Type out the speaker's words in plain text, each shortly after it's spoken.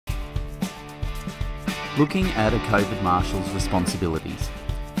Looking at a COVID Marshal's responsibilities.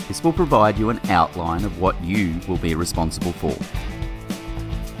 This will provide you an outline of what you will be responsible for.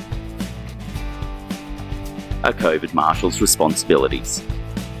 A COVID Marshal's responsibilities.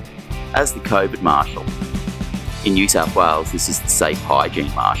 As the COVID Marshal, in New South Wales this is the Safe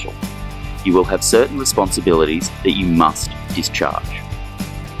Hygiene Marshal. You will have certain responsibilities that you must discharge.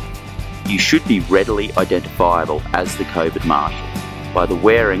 You should be readily identifiable as the COVID Marshal by the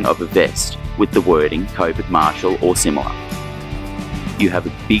wearing of a vest with the wording COVID Marshal or similar. You have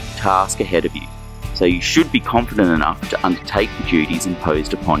a big task ahead of you, so you should be confident enough to undertake the duties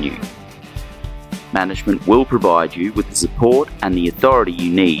imposed upon you. Management will provide you with the support and the authority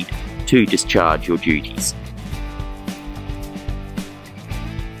you need to discharge your duties.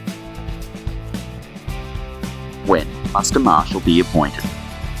 When must a Marshal be appointed?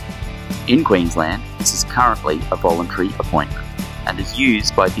 In Queensland, this is currently a voluntary appointment and is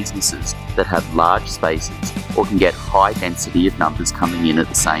used by businesses that have large spaces or can get high density of numbers coming in at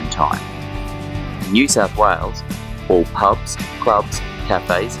the same time. In New South Wales, all pubs, clubs,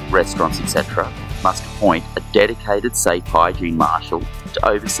 cafes, restaurants, etc. must appoint a dedicated Safe Hygiene Marshal to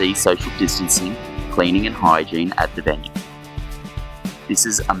oversee social distancing, cleaning and hygiene at the venue. This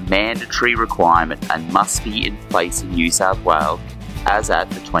is a mandatory requirement and must be in place in New South Wales as at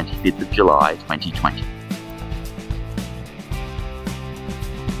the 25th of July 2020.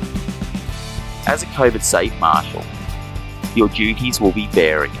 As a COVID Safe Marshal, your duties will be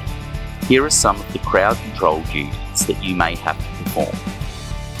varied. Here are some of the crowd control duties that you may have to perform.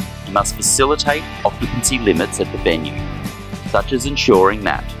 You must facilitate occupancy limits at the venue, such as ensuring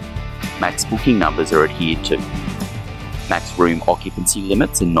that max booking numbers are adhered to, max room occupancy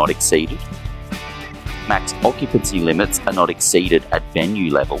limits are not exceeded, max occupancy limits are not exceeded at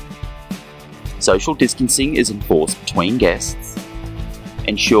venue level, social distancing is enforced between guests,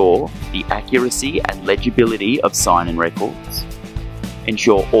 ensure the accuracy and legibility of sign-in records,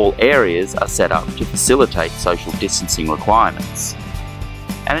 ensure all areas are set up to facilitate social distancing requirements,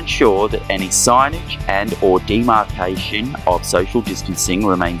 and ensure that any signage and or demarcation of social distancing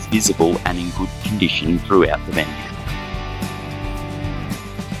remains visible and in good condition throughout the venue.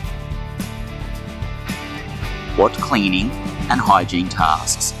 What cleaning and hygiene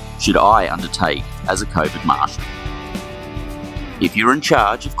tasks should I undertake as a COVID Marshal? If you're in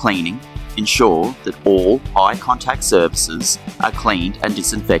charge of cleaning, ensure that all high contact surfaces are cleaned and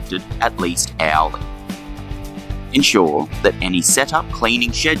disinfected at least hourly. Ensure that any set-up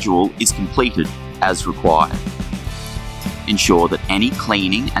cleaning schedule is completed as required. Ensure that any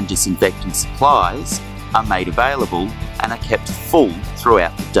cleaning and disinfecting supplies are made available and are kept full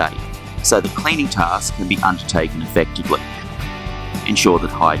throughout the day, so the cleaning tasks can be undertaken effectively. Ensure that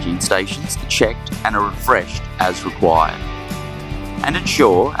hygiene stations are checked and are refreshed as required. And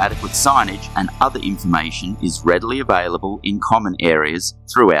ensure adequate signage and other information is readily available in common areas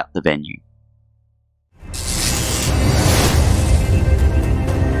throughout the venue.